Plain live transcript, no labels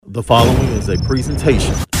The following is a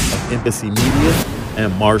presentation of Embassy Media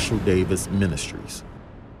and Marshall Davis Ministries.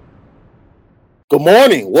 Good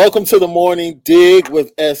morning. Welcome to the Morning Dig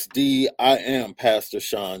with SD. I am Pastor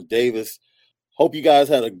Sean Davis. Hope you guys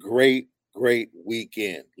had a great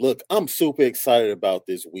weekend. Look, I'm super excited about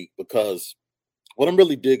this week because what I'm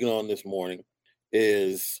really digging on this morning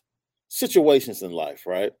is situations in life,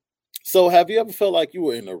 right? So have you ever felt like you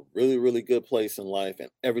were in a really good place in life and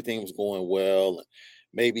everything was going well? And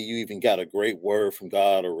maybe you even got a great word from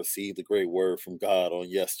God or received a great word from God on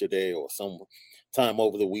yesterday or some time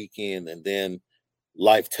over the weekend, and then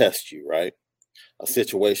life tests you, right? A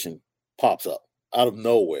situation pops up out of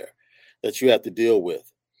nowhere that you have to deal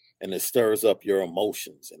with, and it stirs up your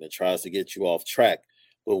emotions and it tries to get you off track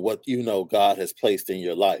with what you know God has placed in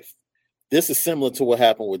your life. This is similar to what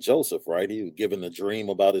happened with Joseph, right? He was given a dream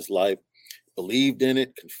about his life, believed in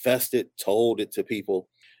it, confessed it, told it to people.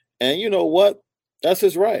 And you know what? That's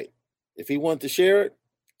his right. If he wanted to share it,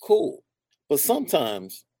 cool. But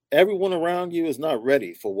sometimes everyone around you is not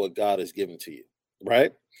ready for what God has given to you,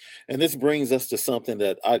 right? And this brings us to something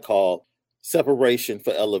that I call separation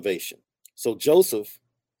for elevation. So Joseph,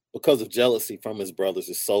 because of jealousy from his brothers,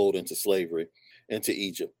 is sold into slavery into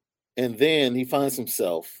Egypt. And then he finds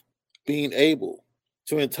himself being able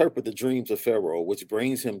to interpret the dreams of Pharaoh, which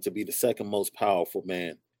brings him to be the second most powerful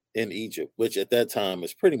man in Egypt, which at that time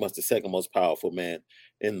is pretty much the second most powerful man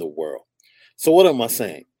in the world. So, what am I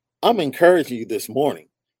saying? I'm encouraging you this morning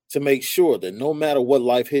to make sure that no matter what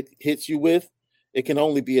life hits you with, it can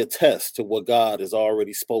only be a test to what God has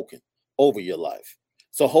already spoken over your life.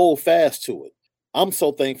 So, hold fast to it. I'm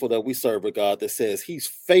so thankful that we serve a God that says he's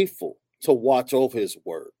faithful to watch over his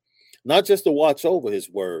word, not just to watch over his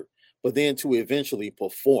word, but then to eventually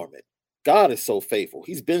perform it. God is so faithful.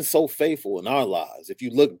 He's been so faithful in our lives. If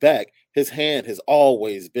you look back, his hand has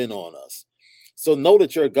always been on us. So know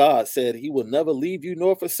that your God said he will never leave you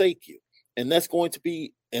nor forsake you. And that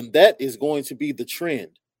is going to be the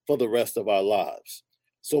trend for the rest of our lives.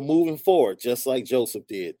 So moving forward, just like Joseph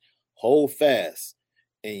did, hold fast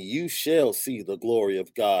and you shall see the glory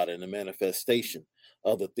of God and the manifestation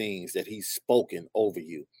of the things that he's spoken over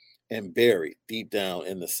you and buried deep down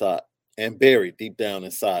inside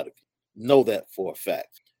of you. Know that for a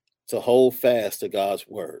fact. To hold fast to God's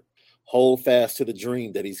word. Hold fast to the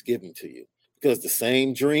dream that he's given to you. Because the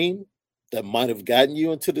same dream that might have gotten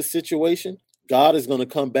you into the situation, God is going to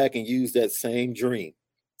come back and use that same dream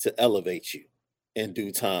to elevate you in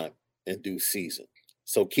due time and due season.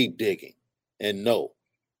 So keep digging and know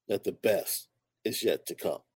that the best is yet to come.